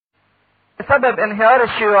سبب انهيار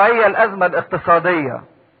الشيوعية الأزمة الاقتصادية،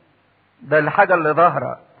 ده الحاجة اللي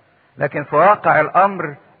ظاهرة، لكن في واقع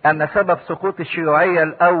الأمر أن سبب سقوط الشيوعية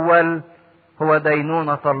الأول هو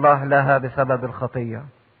دينونة الله لها بسبب الخطية.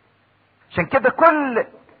 عشان كده كل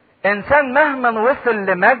إنسان مهما وصل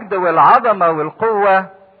لمجد والعظمة والقوة،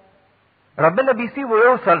 ربنا بيسيبه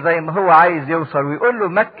يوصل زي ما هو عايز يوصل ويقول له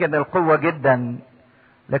مكن القوة جدا،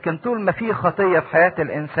 لكن طول ما في خطية في حياة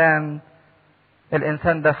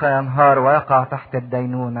الإنسان ده سينهار ويقع تحت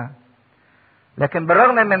الدينونة. لكن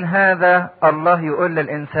بالرغم من هذا الله يقول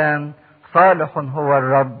للإنسان صالح هو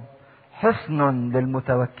الرب حصن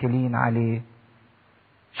للمتوكلين عليه.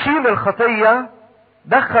 شيل الخطية،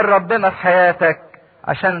 دخل ربنا في حياتك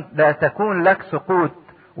عشان لا تكون لك سقوط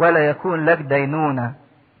ولا يكون لك دينونة.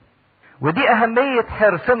 ودي أهمية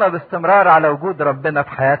حرصنا باستمرار على وجود ربنا في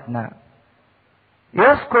حياتنا.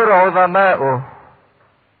 يذكر عظماؤه،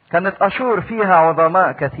 كانت أشور فيها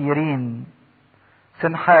عظماء كثيرين،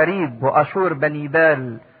 سنحاريب وأشور بني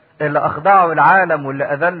بال اللي أخضعوا العالم واللي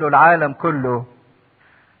أذلوا العالم كله.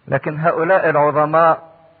 لكن هؤلاء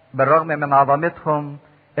العظماء بالرغم من عظمتهم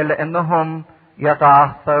إلا أنهم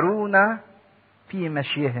يتعثرون في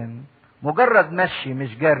مشيهم، مجرد مشي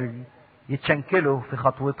مش جري، يتشنكلوا في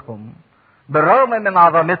خطوتهم بالرغم من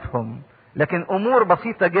عظمتهم، لكن أمور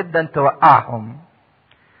بسيطة جدا توقعهم.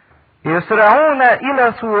 يسرعون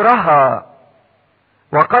إلى سورها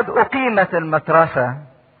وقد أقيمت المترسة.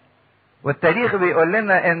 والتاريخ بيقول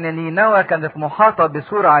لنا ان نينوى كانت محاطة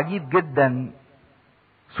بسور عجيب جدا،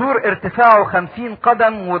 سور ارتفاعه 50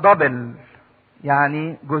 قدم ودبل،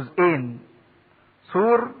 يعني جزئين،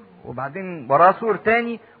 سور وبعدين وراه سور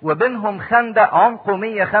تاني وبينهم خندق عمقه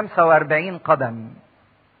 145 قدم.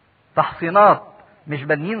 تحصينات، مش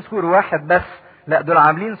بانيين سور واحد بس، لا دول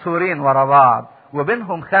عاملين سورين ورا بعض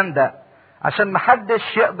وبينهم خندق عشان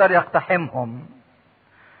محدش يقدر يقتحمهم.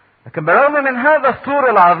 لكن بالرغم من هذا السور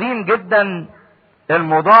العظيم جدا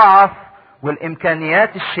المضاعف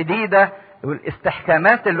والامكانيات الشديدة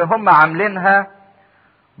والاستحكامات اللي هم عاملينها،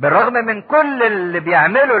 بالرغم من كل اللي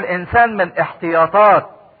بيعمله الانسان من احتياطات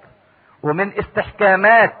ومن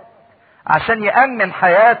استحكامات عشان يأمن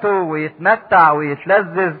حياته ويتمتع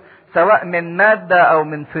ويتلذذ، سواء من مادة او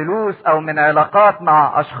من فلوس او من علاقات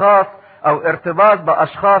مع اشخاص او ارتباط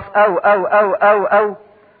باشخاص او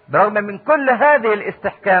برغم من كل هذه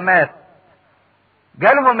الاستحكامات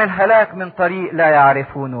جالهم الهلاك من طريق لا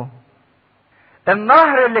يعرفونه.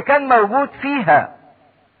 النهر اللي كان موجود فيها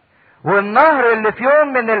والنهر اللي في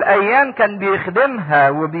يوم من الايام كان بيخدمها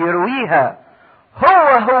وبيرويها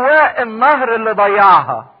هو النهر اللي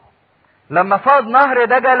ضيعها لما فاض نهر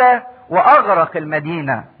دجلة واغرق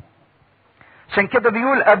المدينة. عشان كده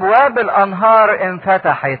بيقول ابواب الانهار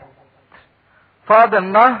انفتحت، فاض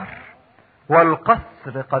النهر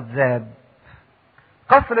والقصر قد ذاب.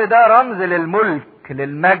 قصر ده رمز للملك،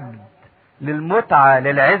 للمجد، للمتعة،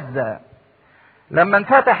 للعزة. لما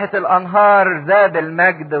انفتحت الانهار ذاب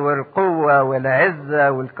المجد والقوة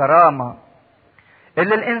والعزة والكرامة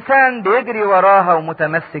اللي الانسان بيجري وراها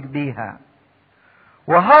ومتمسك بيها.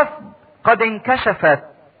 وهصب قد انكشفت،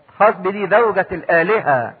 هصب دي زوجة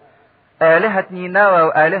الآلهة، آلهة نينوى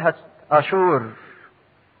وآلهة أشور،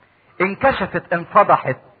 انكشفت،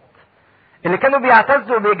 انفضحت. اللي كانوا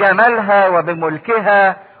بيعتزوا بجمالها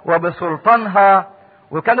وبملكها وبسلطانها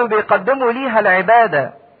وكانوا بيقدموا ليها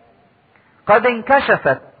العبادة قد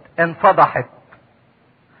انكشفت، انفضحت.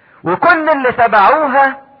 وكل اللي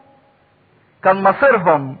تبعوها كان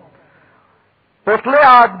مصيرهم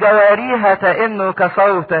اطلعت جواريها تئن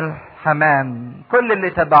كصوت الحمام. كل اللي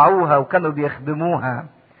تبعوها وكانوا بيخدموها،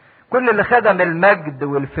 كل اللي خدم المجد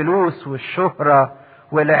والفلوس والشهرة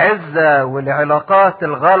والعزة والعلاقات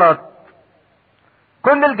الغلط،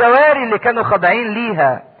 كل الجواري اللي كانوا خاضعين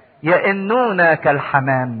ليها يئنون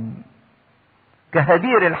كالحمام،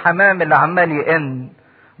 كهدير الحمام اللي عمال يئن،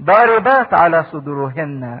 ضاربات على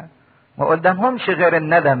صدورهن، ما قدامهمش غير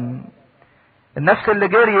الندم. النفس اللي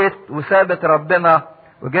جريت وسابت ربنا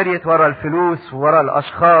وجريت ورا الفلوس ورا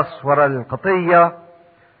الاشخاص ورا القضية،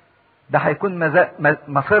 ده هيكون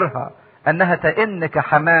مصيرها انها تئن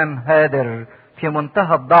كحمام هادر في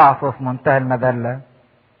منتهى الضعف وفي منتهى المذلة.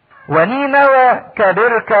 ونينوى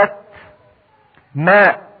كبركة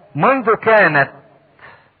ماء منذ كانت،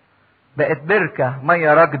 بقت بركة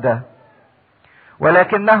مية راكدة،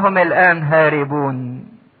 ولكنهم الآن هاربون.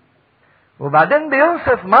 وبعدين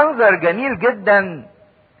بيوصف منظر جميل جدا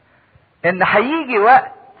ان هيجي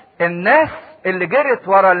وقت الناس اللي جرت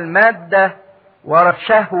ورا المادة، ورا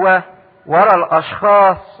الشهوة، ورا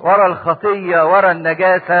الاشخاص، ورا الخطية، ورا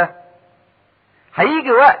النجاسة،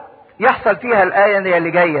 هيجي وقت يحصل فيها الآية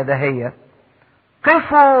اللي جاية دهيت: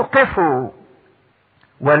 قفوا قفوا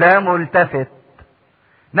ولا ملتفت.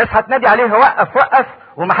 ناس هتنادي عليه وقف وقف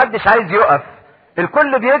ومحدش عايز يقف،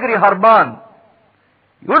 الكل بيجري هربان.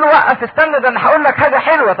 يقولوا وقف استنى، ده انا هقول لك حاجه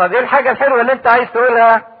حلوه. طب ايه الحاجه الحلوه اللي انت عايز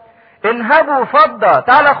تقولها؟ انهبوا فضه،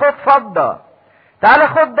 تعالى خد فضه، تعالى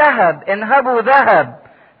خد ذهب، انهبوا ذهب،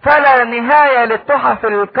 فلا نهايه للتحف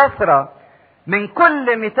الكثره من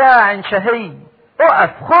كل متاع شهي.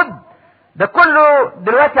 اقف خد، ده كله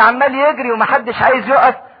دلوقتي عمال يجري ومحدش عايز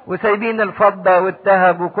يقف، وسايبين الفضه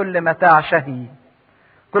والذهب وكل متاع شهي.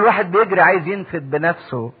 كل واحد بيجري عايز ينفد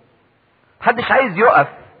بنفسه، محدش عايز يقف.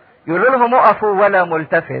 يقولوا لهم اقفوا ولا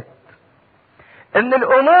ملتفت. ان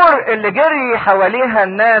الامور اللي جري حواليها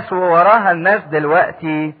الناس ووراها الناس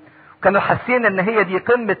دلوقتي كانوا حاسين ان هي دي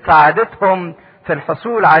قمة سعادتهم في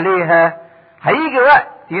الحصول عليها، هيجي وقت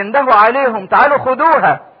يندهوا عليهم تعالوا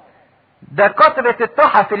خدوها. ده كثرة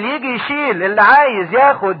التحف، اللي يجي يشيل، اللي عايز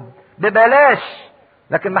ياخد ببلاش،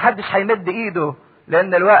 لكن محدش هيمد ايده،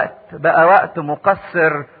 لان الوقت بقى وقت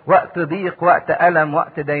مقصر، وقت ضيق، وقت ألم،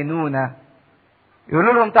 وقت دينونة.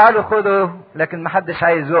 يقولوا لهم تعالوا خدوا، لكن محدش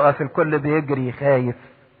عايز يقف، الكل بيجري خايف.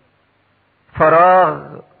 فراغ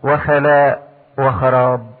وخلاء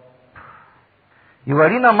وخراب.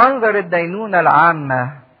 يورينا منظر الدينونة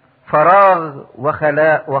العامة، فراغ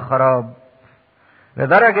وخلاء وخراب،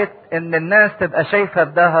 لدرجة ان الناس تبقى شايفة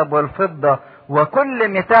الذهب والفضة وكل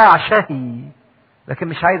متاع شهي، لكن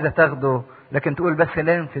مش عايزة تاخده، لكن تقول بس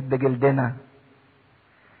ننفد بجلدنا.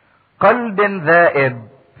 قلب ذائب.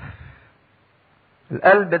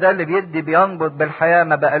 القلب ده اللي بيدي بينبض بالحياة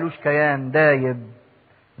ما بقالوش كيان، دايب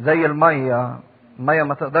زي المية. المية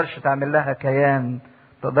ما تقدرش تعمل لها كيان،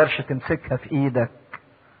 ما تقدرش تمسكها في ايدك.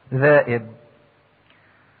 ذائب.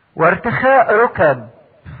 وارتخاء ركب،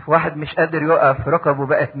 واحد مش قادر يقف، ركبه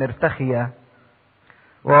بقت مرتخية.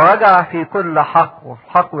 ووجع في كل حقو،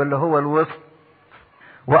 الحقو اللي هو الوسط.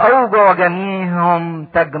 واوجع جميعهم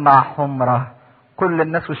تجمع حمرة، كل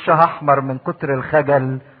الناس وشها احمر من كتر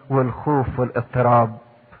الخجل والخوف والاضطراب.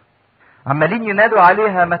 عمالين ينادوا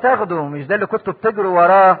عليها ما تاخدوا، مش ده اللي كنتوا بتجروا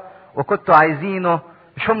وراه وكنتوا عايزينه؟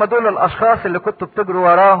 مش هم دول الاشخاص اللي كنتوا بتجروا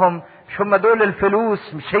وراهم؟ مش هم دول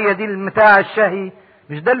الفلوس؟ مش هي دي المتاع الشهي؟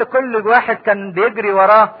 مش ده اللي كل واحد كان بيجري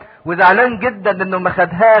وراه وزعلان جدا انه ما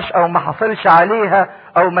خدهاش او ما حصلش عليها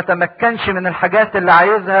او ما تمكنش من الحاجات اللي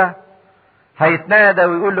عايزها؟ هيتنادى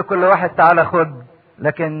ويقول لكل واحد تعالى خد،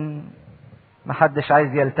 لكن ما حدش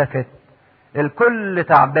عايز يلتفت. الكل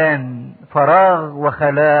تعبان، فراغ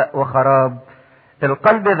وخلاء وخراب.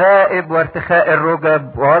 القلب ذائب وارتخاء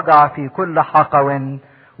الرجب، ووجع في كل حقو،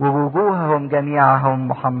 ووجوههم جميعهم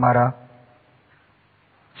محمرة.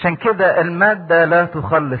 عشان كده المادة لا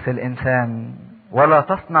تخلص الإنسان ولا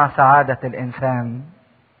تصنع سعادة الإنسان.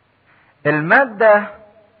 المادة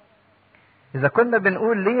إذا كنا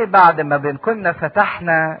بنقول ليه بعد ما كنا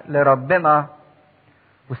فتحنا لربنا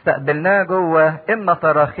واستقبلناه جوه، إما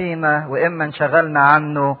تراخينا وإما انشغلنا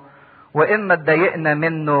عنه وإما اتضايقنا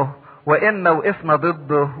منه وإما وقفنا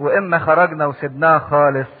ضده وإما خرجنا وسبناه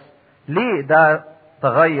خالص، ليه ده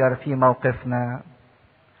تغير في موقفنا؟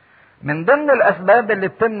 من ضمن الأسباب اللي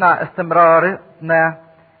بتمنع استمرارنا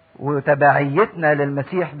وتبعيتنا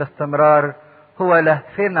للمسيح باستمرار هو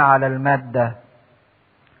لهفنا على المادة.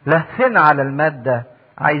 لهفنا على المادة،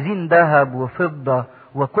 عايزين ذهب وفضة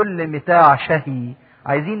وكل متاع شهي،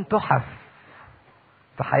 عايزين تحف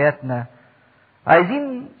في حياتنا،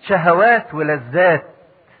 عايزين شهوات ولذات.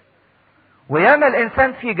 وياما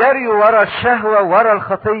الإنسان في جري ورا الشهوة ورا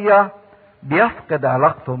الخطية بيفقد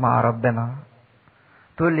علاقته مع ربنا.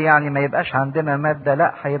 تقول لي يعني ما يبقاش عندنا مادة؟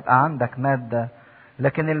 لا، هيبقى عندك مادة،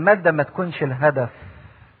 لكن المادة ما تكونش الهدف.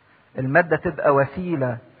 المادة تبقى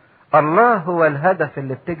وسيلة، الله هو الهدف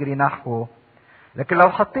اللي بتجري نحوه. لكن لو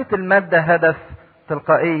حطيت المادة هدف،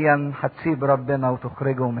 تلقائيا هتسيب ربنا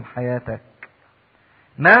وتخرجه من حياتك.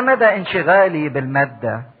 ما مدى انشغالي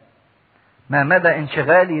بالمادة؟ ما مدى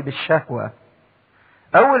انشغالي بالشهوة؟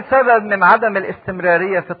 اول سبب من عدم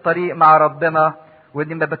الاستمرارية في الطريق مع ربنا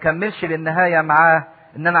واني ما بكملش للنهاية معاه،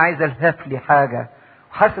 ان انا عايز الهف لي حاجة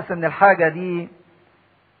وحاسس ان الحاجة دي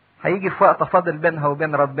هيجي في وقت فاضل بينها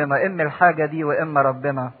وبين ربنا، اما الحاجة دي واما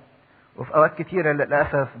ربنا. وفي اوقات كتيرة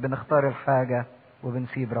للأسف بنختار الحاجة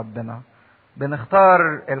وبنسيب ربنا،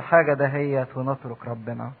 بنختار الحاجة دهيت ونترك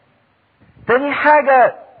ربنا. تاني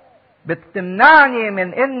حاجة بتمنعني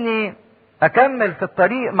من اني اكمل في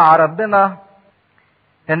الطريق مع ربنا،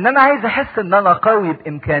 ان انا عايز احس ان انا قوي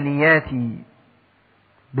بامكانياتي،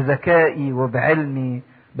 بذكائي وبعلمي،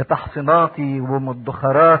 بتحصيناتي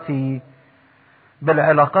ومدخراتي،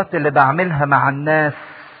 بالعلاقات اللي بعملها مع الناس،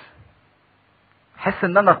 احس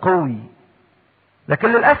ان انا قوي. لكن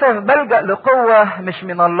للأسف بلجأ لقوة مش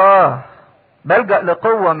من الله، بلجأ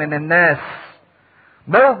لقوة من الناس.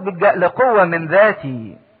 بلجأ لقوة من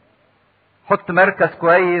ذاتي، حط مركز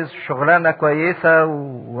كويس، شغلانة كويسة،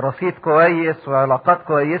 ورصيد كويس، وعلاقات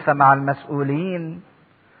كويسة مع المسؤولين،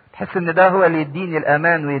 تحس ان ده هو اللي يديني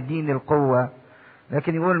الامان ويديني القوة.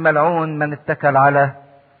 لكن يقول ملعون من اتكل على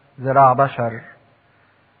ذراع بشر،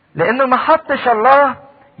 لانه ما حطش الله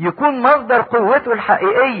يكون مصدر قوته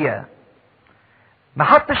الحقيقية، ما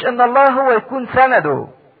حطش ان الله هو يكون سنده،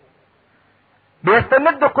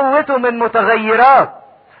 بيستمد قوته من متغيرات،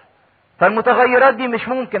 فالمتغيرات دي مش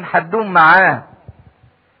ممكن هتدوم معاه.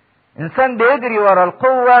 انسان بيجري ورا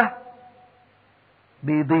القوة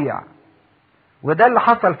بيضيع، وده اللي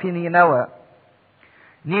حصل في نينوى.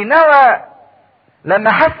 نينوى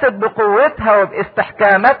لما حست بقوتها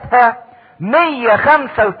وباستحكاماتها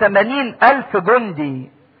 185,000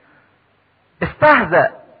 جندي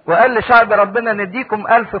استهزأ وقال لشعب ربنا نديكم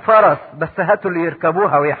 1000 فرس بس هاتوا اللي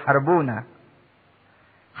يركبوها ويحاربونا.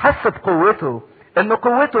 حس بقوته، ان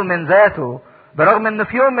قوته من ذاته، برغم انه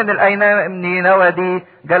في يوم من الايام نينوى دي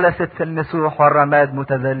جلست في المسوح والرماد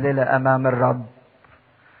متذللة امام الرب،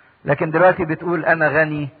 لكن دلوقتي بتقول انا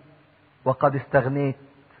غني وقد استغنيت.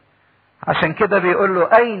 عشان كده بيقول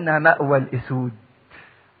له اين مأوى الاسود؟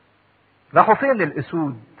 راحوا فين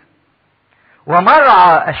الاسود؟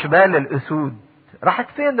 ومرعى اشبال الاسود، راحت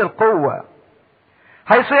فين القوة؟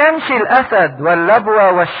 حيث يمشي الاسد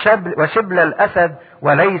واللبوة وشبل الاسد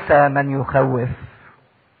وليس من يخوف.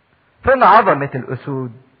 فين عظمة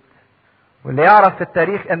الاسود؟ واللي يعرف في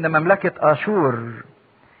التاريخ ان مملكة اشور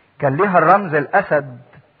كان ليها الرمز الاسد،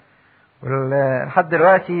 لحد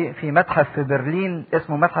دلوقتي في متحف في برلين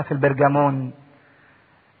اسمه متحف البرجمون،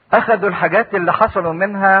 اخذوا الحاجات اللي حصلوا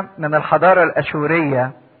منها من الحضارة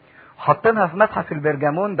الاشورية وحطينها في متحف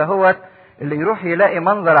البرجمون ده، هو اللي يروح يلاقي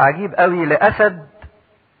منظر عجيب قوي لاسد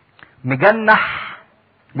مجنح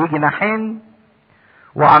ليه جناحين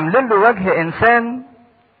وعاملين له وجه انسان،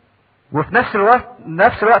 وفي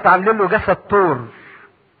نفس الوقت عاملين له جسد طور.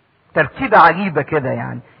 تركيبة عجيبة كده،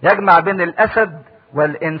 يعني يجمع بين الاسد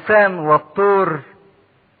والانسان والطور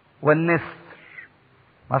والنسر.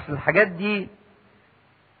 اصل الحاجات دي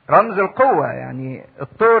رمز القوة، يعني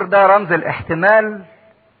الطور ده رمز الاحتمال،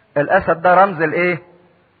 الاسد ده رمز الايه؟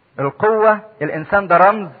 القوة، الانسان ده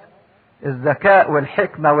رمز الذكاء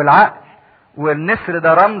والحكمة والعقل، والنسر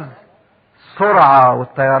ده رمز السرعة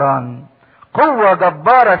والطيران. قوة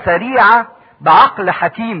جبارة سريعة بعقل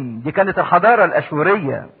حكيم، دي كانت الحضارة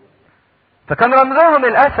الاشورية، فكان رمزهم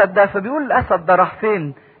الاسد ده. فبيقول الاسد ده راح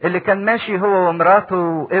فين؟ اللي كان ماشي هو ومراته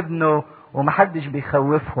وابنه ومحدش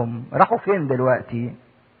بيخوفهم، راحوا فين دلوقتي؟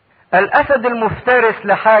 الاسد المفترس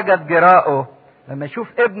لحاجة جراءه، لما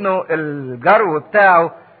يشوف ابنه الجرو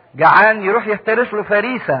بتاعه جعان يروح يفترس له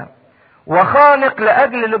فريسة، وخانق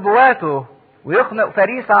لاجل لبواته ويخنق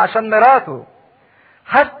فريسة عشان مراته،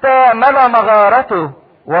 حتى ملا مغارته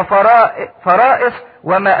وفرائس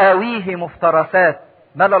ومآويه مفترسات.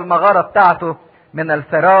 ملا المغارة بتاعته من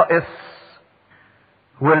الفرائس،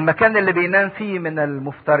 والمكان اللي بينام فيه من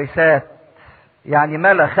المفترسات، يعني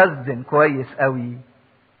ملا خزن كويس قوي.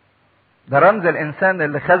 ده رمز الانسان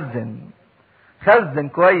اللي خزن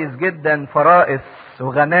كويس جدا فرائس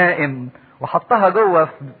وغنائم وحطها جوه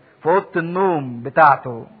في اوضه النوم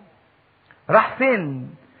بتاعته. راح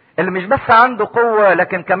فين اللي مش بس عنده قوة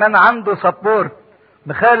لكن كمان عنده سبورت،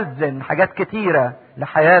 مخزن حاجات كتيرة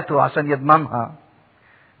لحياته عشان يضمنها؟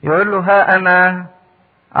 يقول له ها انا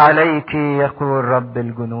عليك يقول رب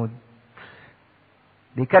الجنود.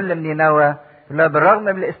 بيكلم نينوى، لا بالرغم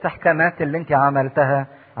من الاستحكامات اللي انت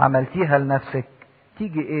عملتيها لنفسك،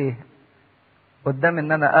 تيجي ايه قدام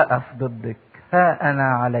ان انا اقف ضدك؟ ها انا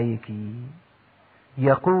عليك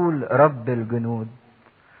يقول رب الجنود.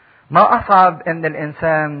 ما اصعب ان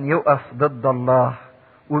الانسان يقف ضد الله.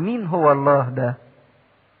 ومين هو الله ده؟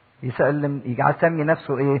 يسمي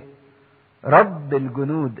نفسه ايه؟ رب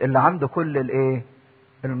الجنود، اللي عنده كل الايه؟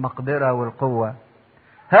 المقدرة والقوة.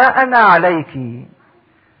 ها انا عليك،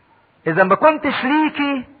 اذا ما كنتش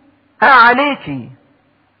ليكي انا عليكي.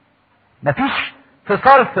 مفيش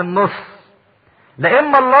فصال في النص، لا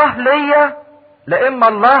اما الله ليا لا اما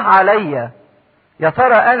الله عليا. يا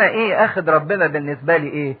ترى انا ايه؟ اخد ربنا بالنسبة لي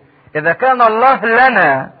ايه؟ اذا كان الله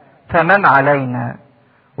لنا فمن علينا؟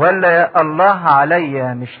 ولا الله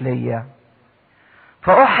عليا مش ليا؟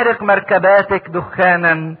 فاحرق مركباتك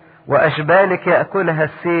دخانا واشبالك يأكلها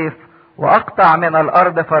السيف، واقطع من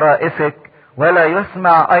الارض فرائسك ولا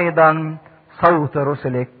يسمع ايضا صوت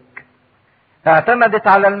رسلك. اعتمدت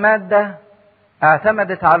على المادة،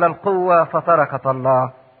 اعتمدت على القوة فتركت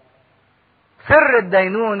الله. سر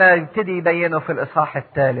الدينونة يبتدي يبينه في الاصحاح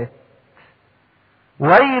 3.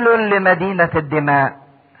 ويل لمدينة الدماء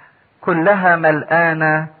كلها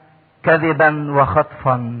ملآنة كذبا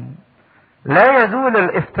وخطفا. لا يزول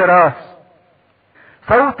الافتراس.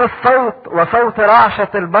 صوت الصوت وصوت رعشة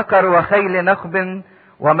البقر وخيل نخب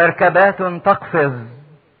ومركبات تقفز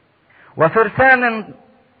وفرسان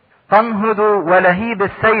تنهض ولهيب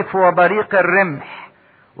السيف وبريق الرمح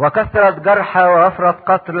وكثرة جرحى ووفرة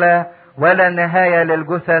قتلى ولا نهاية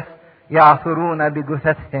للجثث يعثرون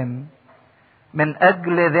بجثثهم. من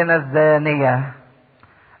أجل زنا الزانية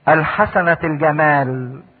الحسنة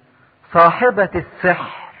الجمال صاحبة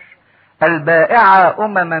السحر البائعة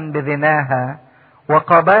أمما بزناها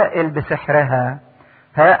وقبائل بسحرها،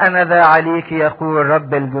 ها أنا ذا عليك يقول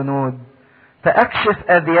رب الجنود،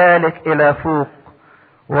 فأكشف أذيالك إلى فوق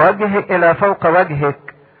وجهك إلى فوق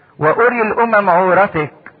وجهك، وأري الأمم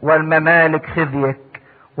عورتك والممالك خزيك،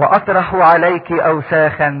 وأطرح عليك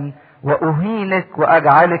أوساخا وأهينك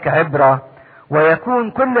وأجعلك عبرة،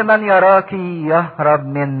 ويكون كل من يراك يهرب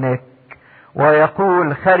منك،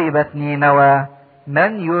 ويقول خربت نينوى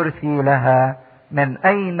من يرثي لها، من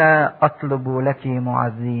أين أطلب لك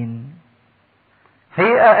معزين.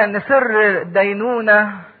 حقيقة أن سر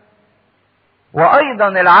الدينونة وأيضا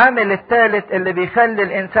العامل الثالث اللي بيخلي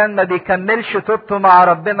الإنسان ما بيكملش توبته مع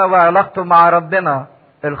ربنا وعلاقته مع ربنا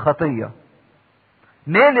الخطية.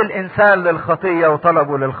 ميل الإنسان للخطية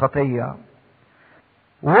وطلبه للخطية.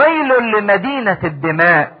 ويل لمدينة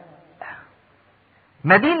الدماء.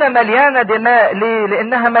 مدينة مليانة دماء. ليه؟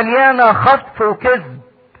 لأنها مليانة خطف وكذب.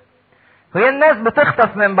 هي الناس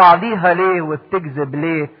بتخطف من بعضيها ليه وبتكذب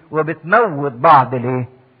ليه وبتموت بعض ليه؟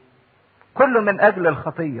 كله من أجل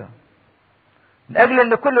الخطية، من أجل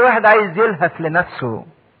أن كل واحد عايز يلهف لنفسه.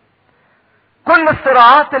 كل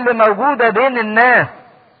الصراعات اللي موجودة بين الناس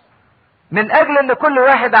من أجل أن كل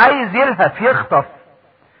واحد عايز يلهف يخطف،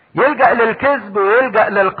 يلجأ للكذب ويلجأ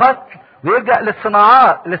للقتل ويلجأ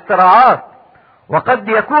للصراعات. وقد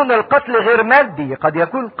يكون القتل غير مادي، قد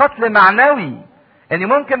يكون قتل معنوي، يعني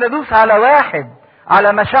ممكن ندوس على واحد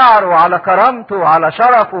على مشاعره وعلى كرامته وعلى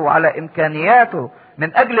شرفه وعلى إمكانياته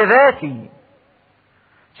من أجل ذاتي.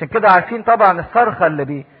 عشان كده عارفين طبعا الصرخة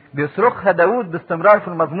اللي بيصرخها داود باستمرار في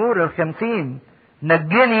المزمور 50،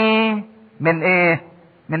 نجني من ايه؟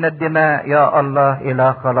 من الدماء يا الله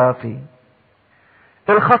إلى خلاصي.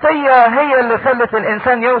 الخطية هي اللي خلت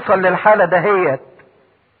الإنسان يوصل للحالة دهيت،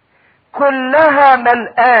 كلها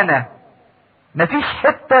ملقانة، مفيش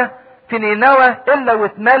حتة في نينوى إلا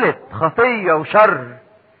واتملت خطية وشر.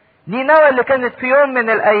 نينوى اللي كانت في يوم من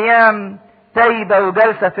الأيام تايبة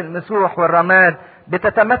وجالسة في المسوح والرماد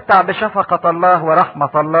بتتمتع بشفقة الله ورحمة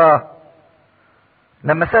الله،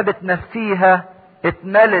 لما سابت نفسيها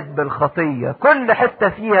اتملت بالخطية، كل حتة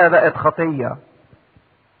فيها بقت خطية.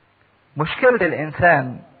 مشكلة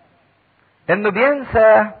الإنسان إنه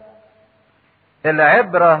بينسى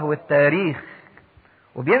العبرة والتاريخ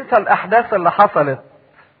وبينسى الأحداث اللي حصلت،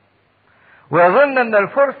 ويظن إن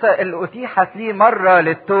الفرصة اللي أتيحت ليه مرة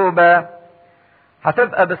للتوبة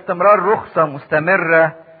هتبقى باستمرار رخصة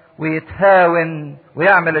مستمرة، ويتهاون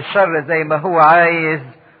ويعمل الشر زي ما هو عايز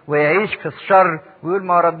ويعيش في الشر ويقول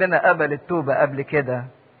ما ربنا قبل التوبة قبل كده.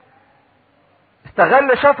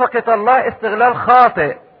 استغل شفقة الله استغلال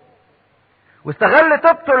خاطئ، واستغل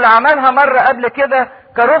توبته اللي عملها مرة قبل كده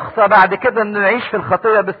كرخصة بعد كده انه يعيش في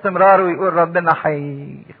الخطية باستمرار ويقول ربنا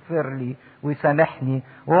هيغفر لي ويسامحني،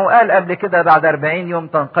 وهو قال قبل كده بعد 40 يوم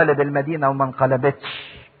تنقلب المدينة وما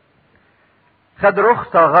انقلبتش. خد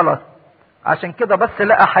رخصة غلط، عشان كده بس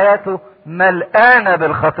لقى حياته ملقانة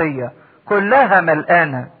بالخطية، كلها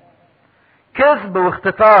ملقانة كذب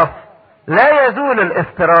واختطاف. لا يزول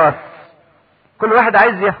الافتراس، كل واحد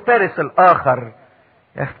عايز يفترس الآخر،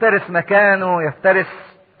 يفترس مكانه، يفترس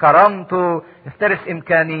كرامته، يفترس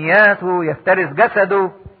إمكانياته، يفترس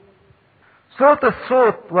جسده. صوت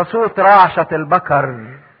الصوت وصوت رعشة البقر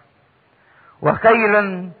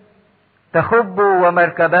وخيل تخب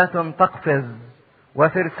ومركبات تقفز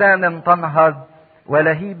وفرسان تنهض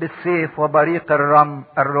ولهيب السيف وبريق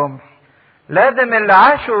الرمح. لازم اللي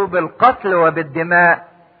عاشوا بالقتل وبالدماء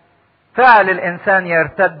فعل الإنسان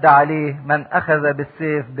يرتد عليه، من أخذ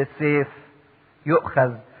بالسيف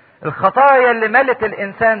يؤخذ. الخطايا اللي ملت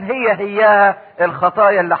الإنسان هي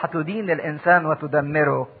الخطايا اللي هتدين الإنسان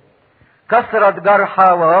وتدمره. كثرة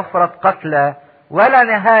جرحى ووفرة قتلى ولا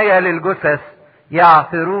نهاية للجثث،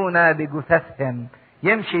 يعثرون بجثثهم،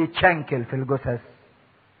 يمشي يتشنكل في الجثث.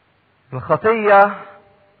 الخطية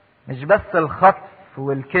مش بس الخطف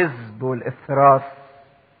والكذب والافتراس،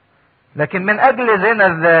 لكن من أجل زنا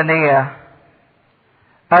الزانية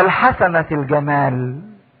الحسنة الجمال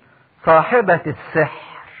صاحبة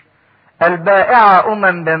السحر البائعة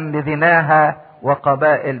بزناها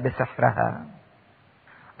وقبائل بسحرها.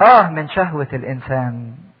 من شهوة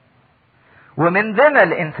الإنسان ومن زنا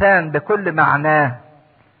الانسان بكل معناه،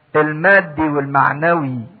 المادي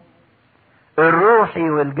والمعنوي، الروحي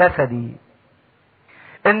والجسدي.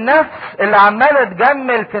 النفس اللي عمالة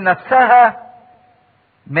تجمل في نفسها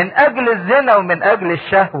من اجل الزنا ومن اجل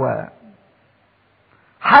الشهوة،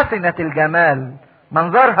 حسنة الجمال،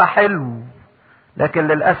 منظرها حلو، لكن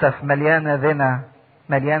للأسف مليانة زنا،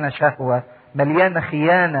 مليانة شهوة، مليانة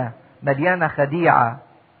خيانة، مليانة خديعة.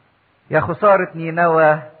 يا خسارة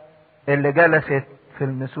نينوى اللي جلست في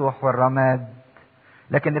المسوح والرماد،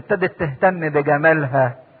 لكن ابتدت تهتم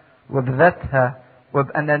بجمالها وبذاتها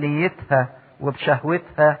وبأنانيتها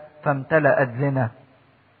وبشهوتها، فامتلأت زنا.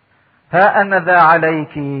 ها أنا ذا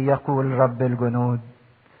عليك يقول رب الجنود،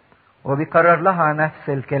 وبيكرر لها نفس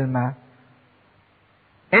الكلمة.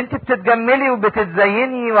 انت بتتجملي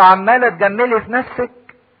وبتتزيني وعمالة تجملي في نفسك،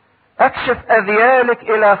 اكشف اذيالك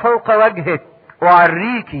الى فوق وجهك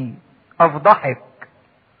وعريكي افضحك،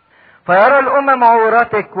 فيرى الامم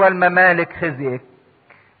عورتك والممالك خزيك.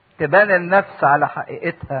 تبان النفس على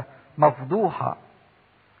حقيقتها مفضوحة.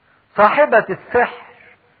 صاحبة السحر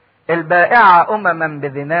البائعة امما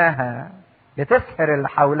بذناها، بتسحر اللي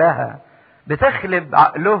حولها، بتخلب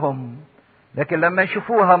عقلهم، لكن لما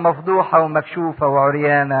يشوفوها مفضوحة ومكشوفة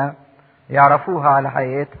وعريانة يعرفوها على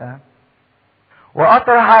حقيقتها.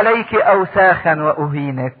 وأطرح عليك أوساخا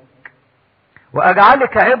وأهينك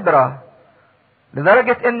وأجعلك عبرة،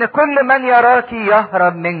 لدرجة إن كل من يراك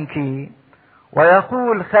يهرب منك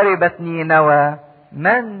ويقول خربت نينوى،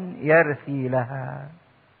 من يرثي لها؟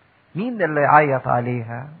 مين اللي يعيط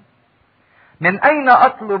عليها؟ من أين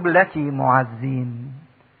أطلب لك معزين؟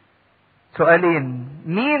 سؤالين،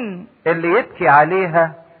 مين اللي يبكي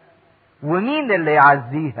عليها ومين اللي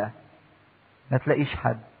يعزيها؟ ما تلاقيش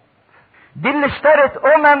حد. دي اللي اشترت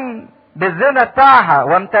بالزنا بتاعها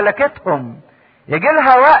وامتلكتهم، يجي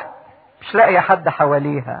لها وقت مش لاقيه حد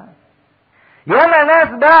حواليها. ياما ناس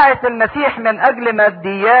باعت المسيح من اجل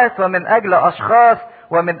ماديات ومن اجل اشخاص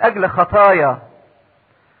ومن اجل خطايا،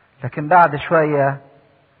 لكن بعد شويه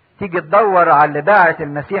تيجي تدور على اللي باعت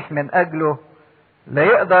المسيح من اجله، لا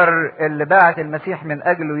يقدر اللي باعت المسيح من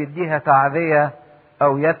اجله يديها تعزية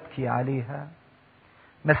او يبكي عليها.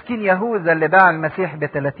 مسكين يهوذا اللي باع المسيح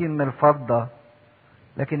ب30 من الفضة،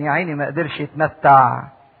 لكن يا عيني ما قدرش يتمتع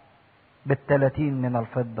بال30 من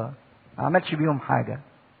الفضة، ما عملش بيهم حاجة.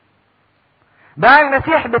 باع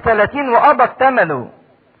المسيح ب30 وقبض ثمنه،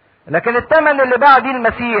 لكن الثمن اللي باع بيه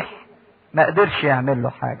المسيح ما قدرش يعمل له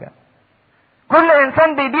حاجة. كل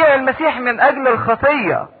انسان بيبيع المسيح من اجل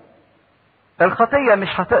الخطية. الخطية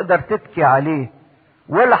مش هتقدر تبكي عليه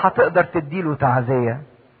ولا هتقدر تديله تعزية.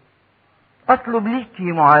 اطلب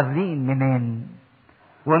ليكي معزين منين؟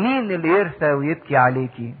 ومين اللي يرثى ويبكي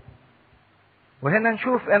عليكي؟ وهنا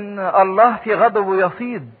نشوف ان الله في غضبه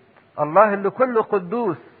يفيض، الله اللي كله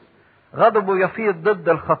قدوس غضبه يفيض ضد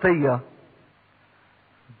الخطية.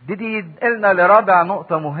 دي ينقلنا لرابع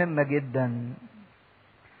نقطة مهمة جدا.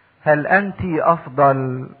 هل انت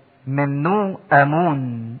افضل من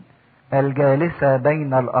نوءمون الجالسة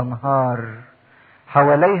بين الأنهار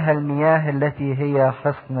حواليها المياه التي هي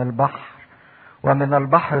حصن البحر، ومن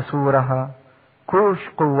البحر سورها كوش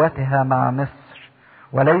قوتها مع مصر،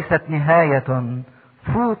 وليست نهاية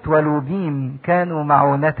فوت ولوبيم كانوا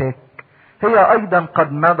معونتك، هي أيضا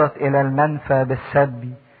قد مضت إلى المنفى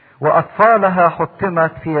بالسبي، وأطفالها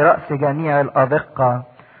حطمت في رأس جميع الأبقة،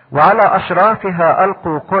 وعلى أشرافها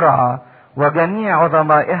ألقوا قرعة، وجميع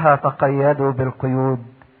عظمائها تقيدوا بالقيود.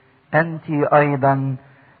 أنت أيضا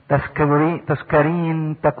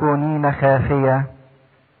تذكرين تكونين خافية،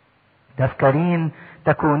 تذكرين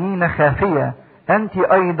تكونين خافية، أنت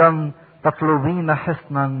أيضا تطلبين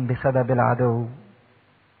حصنا بسبب العدو.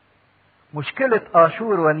 مشكلة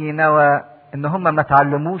آشور ونينوى إن هم ما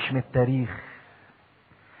تعلموش من التاريخ،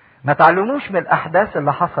 ما تعلموش من الأحداث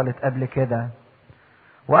اللي حصلت قبل كده.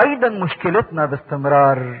 وأيضا مشكلتنا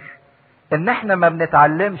باستمرار إن احنا ما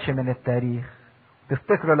بنتعلمش من التاريخ.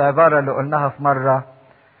 تفتكروا العبارة اللي قلناها في مرة،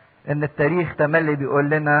 ان التاريخ تملي بيقول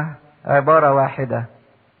لنا عبارة واحدة،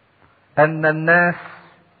 ان الناس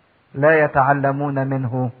لا يتعلمون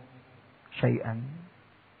منه شيئا.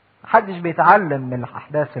 محدش بيتعلم من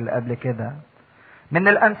الاحداث اللي قبل كده، من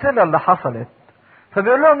الامثلة اللي حصلت.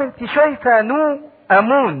 فبيقول لهم انت شايفة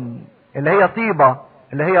نوءمون اللي هي طيبة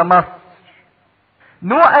اللي هي مصر،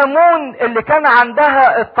 نوءمون اللي كان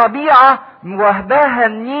عندها الطبيعة موهباها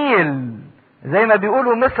النيل، زي ما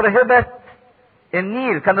بيقولوا مصر هبة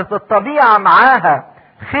النيل، كانت الطبيعة معاها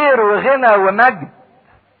خير وغنى ومجد.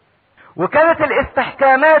 وكانت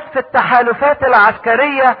الاستحكامات في التحالفات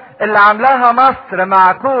العسكرية اللي عملاها مصر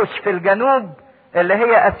مع كوش في الجنوب اللي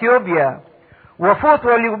هي اثيوبيا، وفوت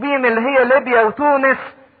وليوبيم اللي هي ليبيا وتونس،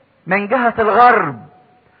 من جهة الغرب،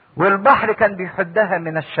 والبحر كان بيحدها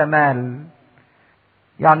من الشمال.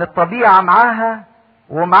 يعني الطبيعة معاها،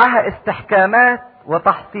 ومعاها استحكامات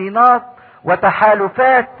وتحصينات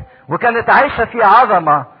وتحالفات، وكانت عايشة في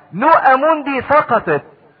عظمة. نوءمون دي سقطت،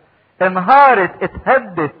 انهارت،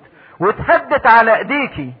 اتهدت، واتهدت على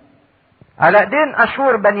ايديكي، على ايدين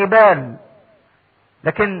اشور بني بال.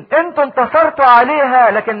 لكن انتوا انتصرتوا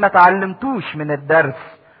عليها، لكن ما تعلمتوش من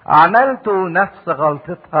الدرس، عملتوا نفس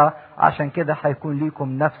غلطتها، عشان كده هيكون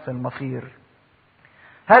ليكم نفس المصير.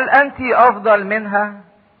 هل انت افضل منها؟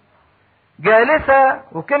 جالسة،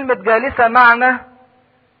 وكلمة جالسة معنى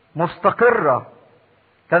مستقرة.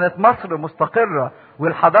 كانت مصر مستقرة،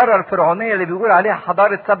 والحضارة الفرعونية اللي بيقول عليها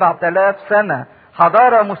حضارة 7000 سنة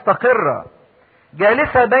حضارة مستقرة.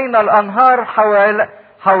 جالسة بين الأنهار،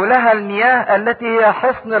 حولها المياه التي هي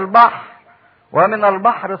حصن البحر، ومن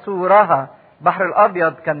البحر سورها. بحر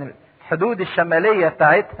الأبيض كان الحدود الشمالية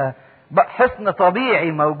بتاعتها حصن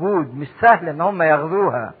طبيعي موجود، مش سهل ان هم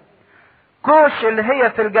ياخذوها. كوش اللي هي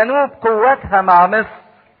في الجنوب قوتها مع مصر،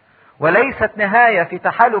 وليست نهاية في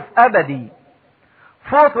تحالف أبدي.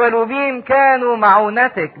 فوط ولوبيم كانوا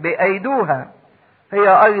معونتك بأيدوها،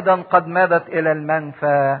 هي أيضا قد مضت إلى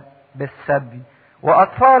المنفى بالسبي،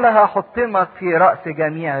 وأطفالها حطمت في رأس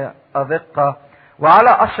جميع أذقة، وعلى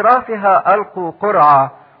أشرافها ألقوا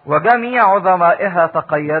قرعة، وجميع عظمائها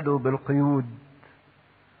تقيدوا بالقيود.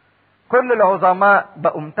 كل العظماء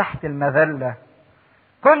بقوا تحت المذلة.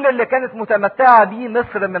 كل اللي كانت متمتعة بيه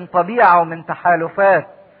مصر من طبيعة ومن تحالفات،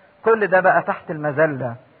 كل ده بقى تحت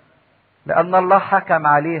المذلة، لأن الله حكم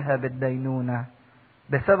عليها بالدينونة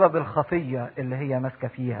بسبب الخطية اللي هي ماسكة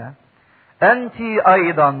فيها. أنت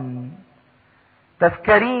أيضا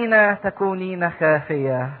تفكرين تكونين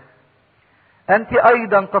خافية، أنت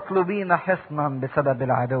أيضا تطلبين حصنا بسبب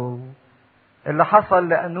العدو. اللي حصل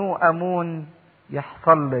لنوءمون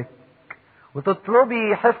يحصل لك،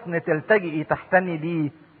 وتطلبي حصن تلتجئي تحتمي بيه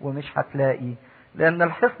ومش هتلاقي، لأن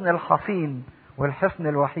الحصن الحصين والحصن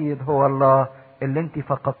الوحيد هو الله اللي انت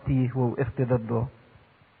فقدتيه ووقفت ضده.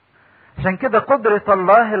 عشان كده قدرة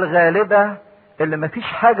الله الغالبة اللي مفيش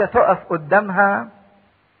حاجة تقف قدامها.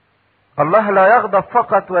 الله لا يغضب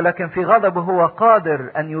فقط، ولكن في غضبه هو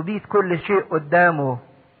قادر ان يبيد كل شيء قدامه.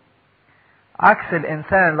 عكس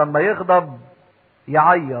الانسان لما يغضب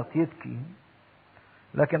يعيط يبكي،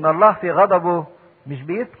 لكن الله في غضبه مش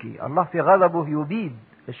بيبكي، الله في غضبه يبيد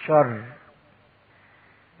الشر.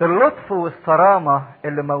 اللطف والصرامة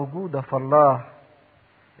اللي موجودة في الله.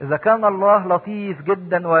 إذا كان الله لطيف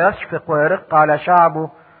جدا ويشفق ويرق على شعبه،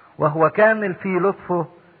 وهو كامل في لطفه،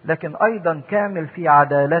 لكن أيضا كامل في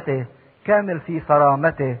عدالته، كامل في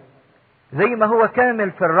صرامته. زي ما هو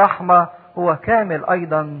كامل في الرحمة، هو كامل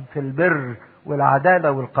أيضا في البر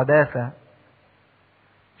والعدالة والقداسة.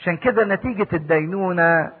 عشان كده نتيجة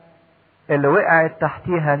الدينونة اللي وقعت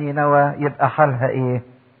تحتيها نينوى يبقى حالها ايه؟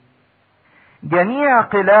 جميع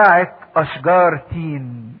قلاعك أشجار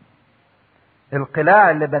تين.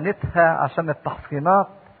 القلاع اللي بنتها عشان التحصينات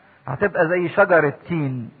هتبقى زي شجرة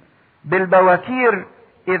تين، بالبواكير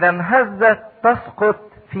إذا انهزت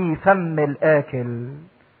تسقط في فم الآكل.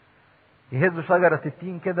 يهزوا شجرة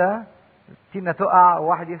التين كده، التينة تقع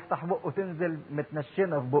وواحد يفتح بقه تنزل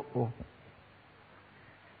متنشنة في بقه.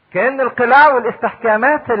 كأن القلاع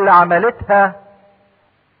والاستحكامات اللي عملتها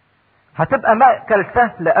هتبقى مأكل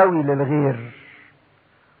سهل قوي للغير.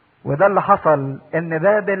 وده اللي حصل، ان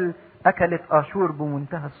بابل اكلت اشور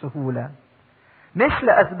بمنتهى السهولة، مش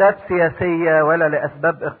لاسباب سياسية ولا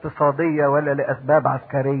لاسباب اقتصادية ولا لاسباب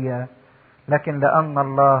عسكرية، لكن لان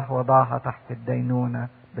الله وضعها تحت الدينونة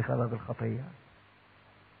بسبب الخطية.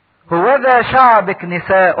 هوذا شعبك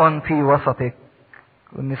نساء في وسطك.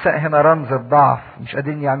 والنساء هنا رمز الضعف، مش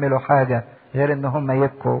قادرين يعملوا حاجة غير ان هم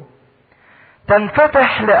يبكوا.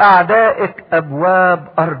 تنفتح لأعدائك أبواب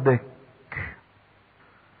أرضك.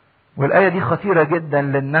 والآية دي خطيرة جدا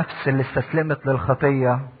للنفس اللي استسلمت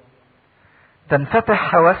للخطية.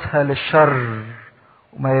 تنفتح حواسها للشر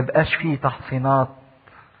وما يبقاش فيه تحصينات.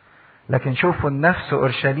 لكن شوفوا النفس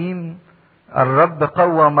أورشليم، الرب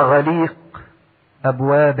قوى مغاليق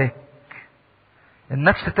أبوابك.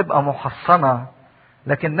 النفس تبقى محصنة،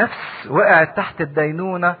 لكن نفس وقعت تحت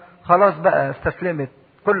الدينونة خلاص بقى استسلمت،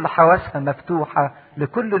 كل حواسها مفتوحة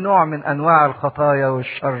لكل نوع من أنواع الخطايا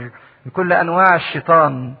والشر، لكل أنواع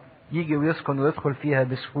الشيطان يجي ويسكن ويدخل فيها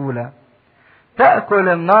بسهولة. تأكل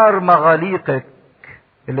النار مغاليقك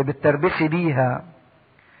اللي بتربسي بيها.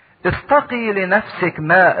 استقي لنفسك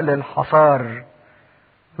ماء للحصار.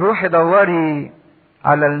 روحي دوري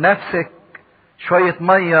على لنفسك شوية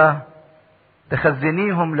مية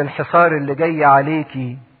تخزنيهم للحصار اللي جاي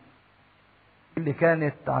عليكي. اللي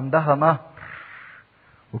كانت عندها نهر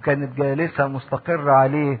وكانت جالسة مستقرة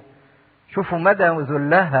عليه. شوفوا مدى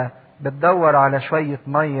ذلها، بتدور على شوية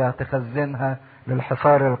مية تخزنها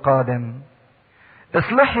للحصار القادم.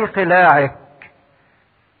 اصلحي قلاعك،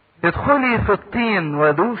 ادخلي في الطين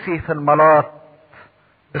ودوسي في الملاط،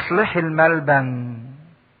 اصلحي الملبن،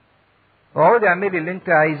 اقعدي اعملي اللي انت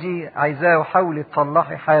عايزاه وحاولي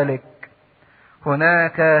تصلحي حالك.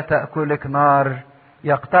 هناك تأكلك نار،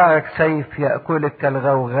 يقطعك سيف يأكلك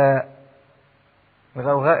كالغوغاء.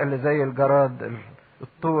 الغوغاء اللي زي الجراد،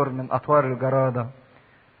 الطور من أطوار الجرادة،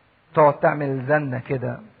 تقعد تعمل زنة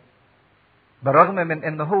كده. بالرغم من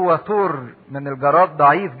ان هو طور من الجراد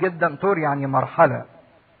ضعيف جدا، طور يعني مرحلة،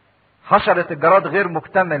 حشرة الجراد غير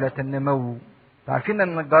مكتملة النمو. عارفين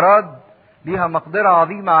ان الجراد ليها مقدرة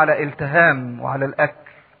عظيمة على التهام وعلى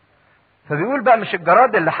الأكل. فبيقول بقى مش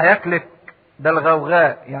الجراد اللي هياكلك، ده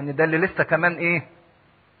الغوغاء، يعني ده اللي لسه كمان ايه،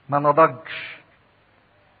 ما نضجش.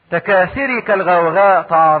 تكاثري كالغوغاء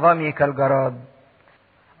تعظمي كالجراد.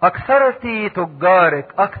 اكثرتي تجارك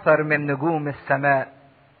اكثر من نجوم السماء.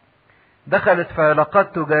 دخلت في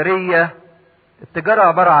علاقات تجارية. التجارة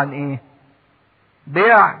عبارة عن ايه؟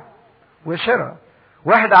 بيع وشراء.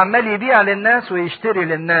 واحد عمال يبيع للناس ويشتري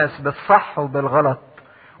للناس بالصح وبالغلط.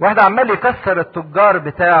 واحد عمال يكسر التجار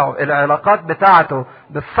بتاعه، العلاقات بتاعته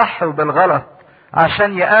بالصح وبالغلط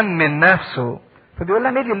عشان يأمن نفسه. فبيقول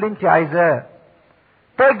لها ايه اللي انت عايزاه؟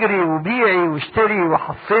 تجري وبيعي واشتري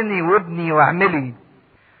وحصني وابني واعملي.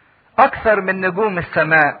 اكثر من نجوم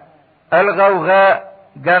السماء. الغوغاء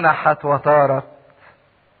جنحت وطارت.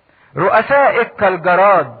 رؤسائك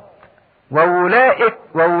كالجراد،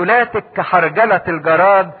 وولاتك كحرجلة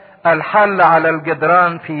الجراد الحل على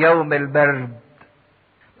الجدران في يوم البرد.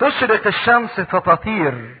 تشرق الشمس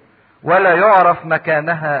فتطير ولا يعرف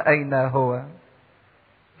مكانها اين هو.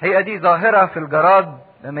 هي دي ظاهرة في الجراد،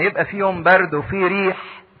 لما يبقى في يوم برد وفي ريح،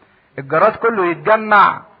 الجراد كله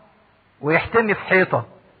يتجمع ويحتمي في حيطة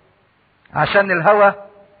عشان الهواء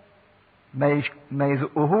ما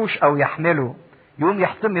يزقهوش او يحمله، يقوم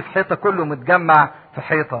يحتمي في حيطة، كله متجمع في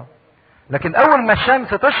حيطة. لكن اول ما الشمس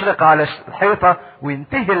تشرق على الحيطة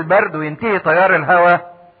وينتهي البرد وينتهي تيار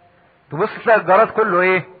الهواء، تبص تلاقي الجراد كله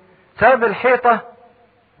ايه؟ ساب الحيطة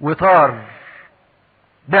وطار،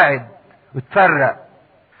 بعد وتفرق.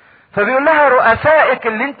 فبيقول لها رؤسائك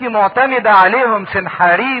اللي انت معتمدة عليهم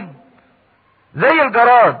سنحاريب زي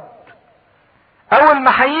الجراد. اول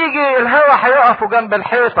ما هيجي الهواء هيقفوا جنب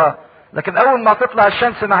الحيطة، لكن اول ما تطلع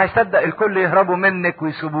الشمس ما هيصدق الكل يهربوا منك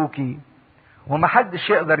ويسيبوكي، ومحدش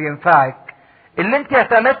يقدر ينفعك. اللي انت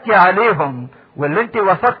اعتمدتي عليهم واللي انت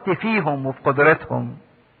وثقت فيهم وفي قدرتهم.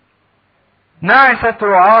 نعست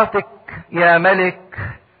رعاتك يا ملك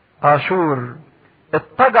آشور،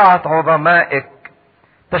 اضطجعت عظمائك،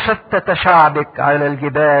 تشتت شعبك على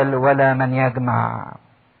الجبال ولا من يجمع.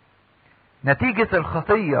 نتيجة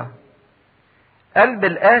الخطية، قلب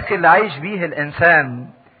القاسي اللي عايش بيه الانسان،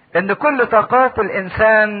 ان كل طاقات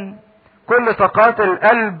الانسان، كل طاقات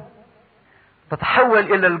القلب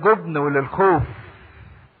تتحول الى الجبن وللخوف.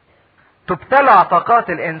 تبتلع طاقات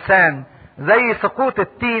الانسان زي سقوط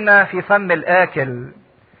التينة في فم الاكل.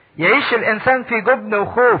 يعيش الانسان في جبن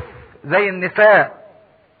وخوف زي النساء.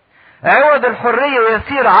 عوض الحرية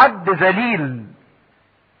يصير عبد ذليل،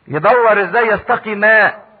 يدور ازاي يستقي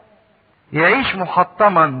ماء، يعيش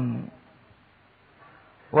محطما،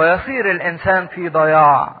 ويصير الانسان في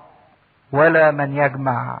ضياع ولا من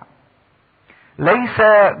يجمع. ليس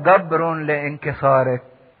جبر لانكسارك.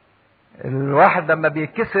 الواحد لما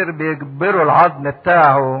بيتكسر بيجبره العظم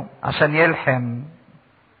بتاعه عشان يلحم،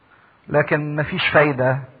 لكن مفيش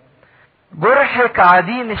فايدة. جرحك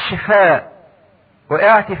عديم الشفاء،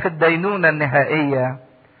 وقعت في الدينونة النهائية.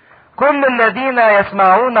 كل الذين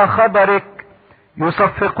يسمعون خبرك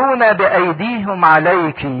يصفقون بأيديهم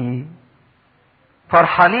عليك،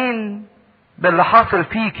 فرحانين باللي حاصل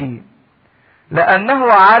فيكي،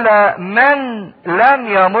 لأنه على من لم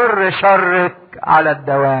يمر شرك على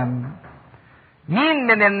الدوام. مين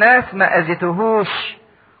من الناس ما أذيتهوش،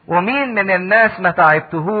 ومين من الناس ما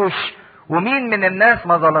تعبتهوش، ومين من الناس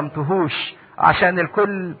ما ظلمتهوش، عشان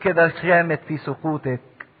الكل كده شامت في سقوطك.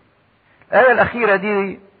 الآية الأخيرة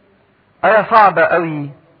دي آية صعبة قوي،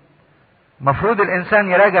 مفروض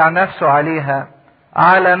الإنسان يراجع نفسه عليها.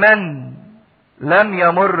 على من لم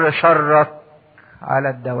يمر شرك على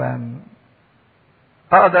الدوام.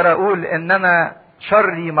 اقدر اقول ان انا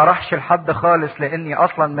شري ما راحش لحد خالص لاني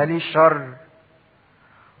اصلا ماليش شر،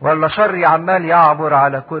 ولا شري عمال يعبر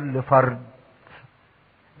على كل فرد؟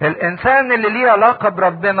 الانسان اللي ليه علاقة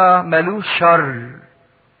بربنا مالوش شر،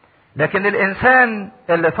 لكن الانسان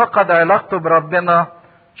اللي فقد علاقته بربنا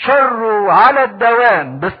شره على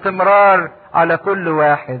الدوام باستمرار على كل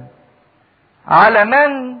واحد. على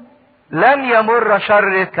من لن يمر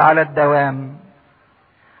شرك على الدوام.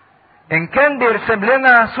 ان كان بيرسم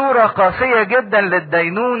لنا صورة قاسية جدا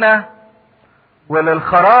للدينونة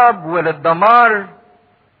وللخراب وللدمار،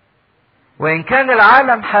 وان كان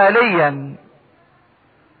العالم حاليا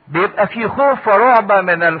بيبقى فيه خوف ورعب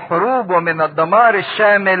من الحروب ومن الدمار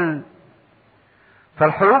الشامل،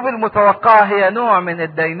 فالحروب المتوقعة هي نوع من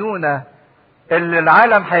الدينونة اللي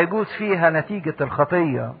العالم هيجوز فيها نتيجة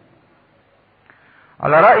الخطية.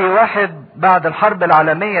 على رأي واحد بعد الحرب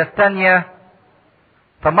العالمية الثانية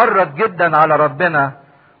تمرد جدا على ربنا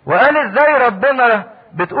وقال ازاي ربنا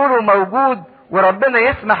بتقولوا موجود وربنا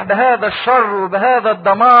يسمح بهذا الشر وبهذا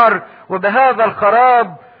الدمار وبهذا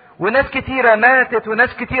الخراب، وناس كتيرة ماتت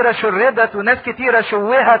وناس كتيرة شردت وناس كتيرة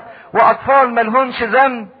شوهت وأطفال ملهمش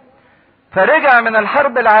ذنب. فرجع من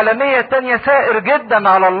الحرب العالمية الثانية سائر جدا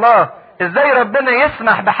على الله، ازاي ربنا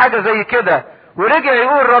يسمح بحاجة زي كده، ورجع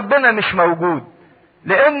يقول ربنا مش موجود،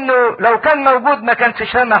 لانه لو كان موجود ما كانش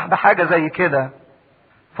سمح بحاجة زي كده.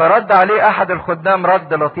 فرد عليه احد الخدام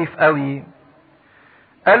رد لطيف قوي،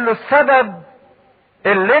 قال له السبب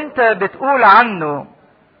اللي انت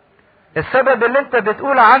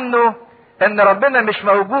بتقول عنه ان ربنا مش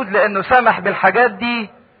موجود لانه سمح بالحاجات دي،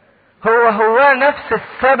 هو نفس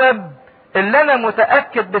السبب اللي انا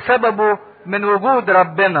متأكد بسببه من وجود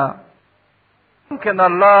ربنا. ممكن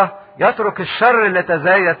الله يترك الشر اللي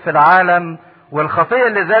تزايد في العالم والخطية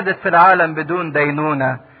اللي زادت في العالم بدون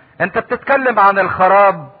دينونة. انت بتتكلم عن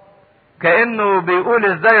الخراب كأنه بيقول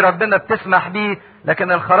ازاي ربنا بتسمح بيه،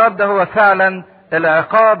 لكن الخراب ده هو فعلا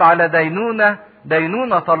العقاب على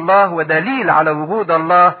دينونة الله، ودليل على وجود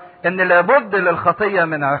الله ان لابد للخطية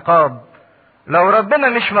من عقاب. لو ربنا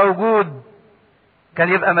مش موجود كان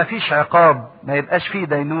يبقى مفيش عقاب، ما يبقاش فيه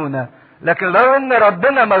دينونة، لكن لو ان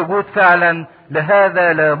ربنا موجود فعلا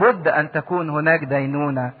لهذا لابد ان تكون هناك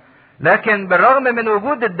دينونة. لكن بالرغم من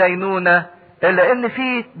وجود الدينونة الا ان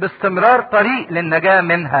فيه باستمرار طريق للنجاة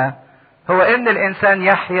منها، هو ان الانسان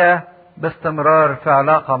يحيا باستمرار في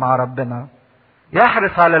علاقة مع ربنا،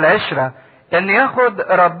 يحرص على العشرة، ان ياخد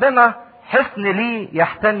ربنا حصن ليه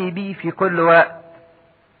يحتمي بيه في كل وقت.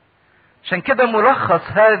 عشان كده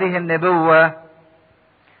ملخص هذه النبوة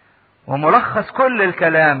وملخص كل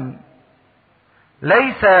الكلام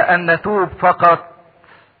ليس ان نتوب فقط،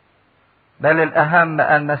 بل الاهم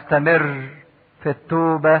ان نستمر في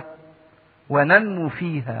التوبة وننمو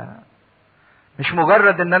فيها. مش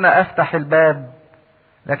مجرد ان انا افتح الباب،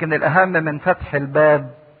 لكن الاهم من فتح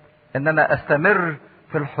الباب ان انا استمر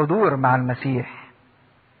في الحضور مع المسيح.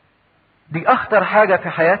 دي اخطر حاجة في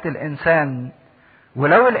حياة الانسان.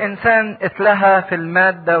 ولو الانسان اتلهى في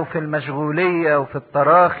المادة وفي المشغولية وفي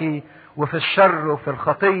التراخي وفي الشر وفي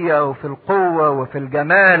الخطية وفي القوة وفي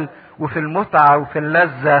الجمال وفي المتعة وفي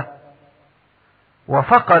اللذة،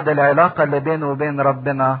 وفقد العلاقة اللي بينه وبين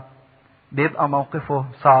ربنا، بيبقى موقفه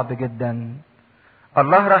صعب جدا.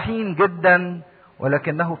 الله رحيم جدا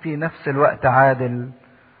ولكنه في نفس الوقت عادل.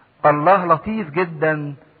 الله لطيف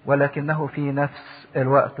جدا ولكنه في نفس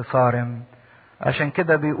الوقت صارم. عشان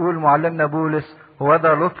كده بيقول معلمنا بولس: هو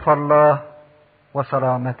ده لطف الله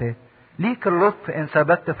وصرامته. ليك اللطف ان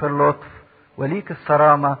ثبت في اللطف، وليك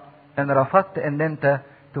الصرامة ان رفضت ان انت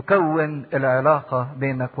تكون العلاقة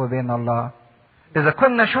بينك وبين الله. اذا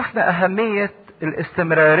كنا شفنا اهمية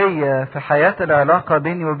الاستمرارية في حياة العلاقة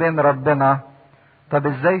بيني وبين ربنا، طب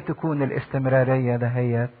ازاي تكون الاستمرارية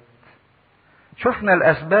دهيت؟ شفنا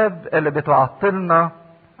الاسباب اللي بتعطلنا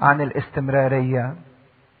عن الاستمرارية.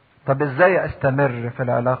 طب ازاي استمر في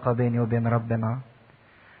العلاقة بيني وبين ربنا؟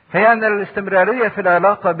 هي ان الاستمرارية في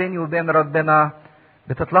العلاقة بيني وبين ربنا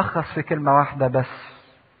بتتلخص في كلمة واحدة بس،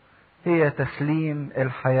 هي تسليم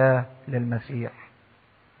الحياة للمسيح.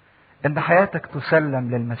 ان حياتك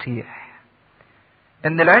تسلم للمسيح،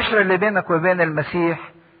 ان العشرة اللي بينك وبين المسيح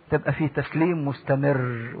تبقى في تسليم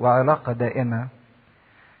مستمر وعلاقة دائمة.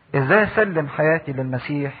 ازاي اسلم حياتي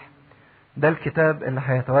للمسيح؟ ده الكتاب اللي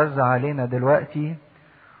هيتوزع علينا دلوقتي،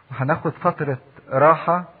 وهناخد فترة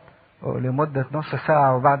راحة لمدة نص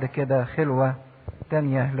ساعة، وبعد كده خلوة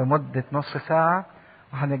تانية لمدة نص ساعة،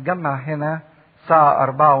 وهنتجمع هنا الساعة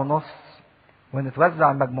 4:30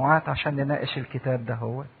 ونتوزع مجموعات عشان نناقش الكتاب ده.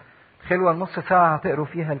 هو الخلوة النص ساعة هتقروا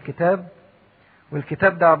فيها الكتاب،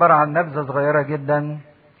 والكتاب ده عبارة عن نبذة صغيرة جدا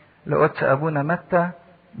لقدس أبونا متى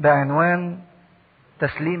بعنوان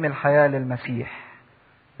تسليم الحياة للمسيح.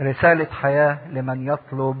 رسالة حياة لمن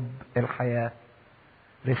يطلب الحياة.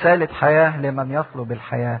 رسالة حياة لمن يطلب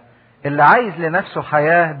الحياة. اللي عايز لنفسه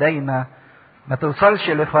حياة دايمة ما توصلش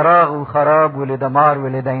لفراغ وخراب ولدمار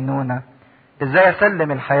ولدينونة. ازاي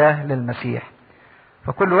اسلم الحياة للمسيح؟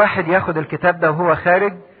 فكل واحد ياخد الكتاب ده وهو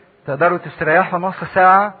خارج، تقدروا تستريحوا نص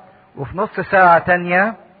ساعة وفي نص ساعة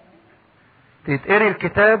تانية تتقري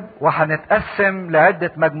الكتاب، وهنتقسم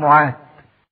لعدة مجموعات.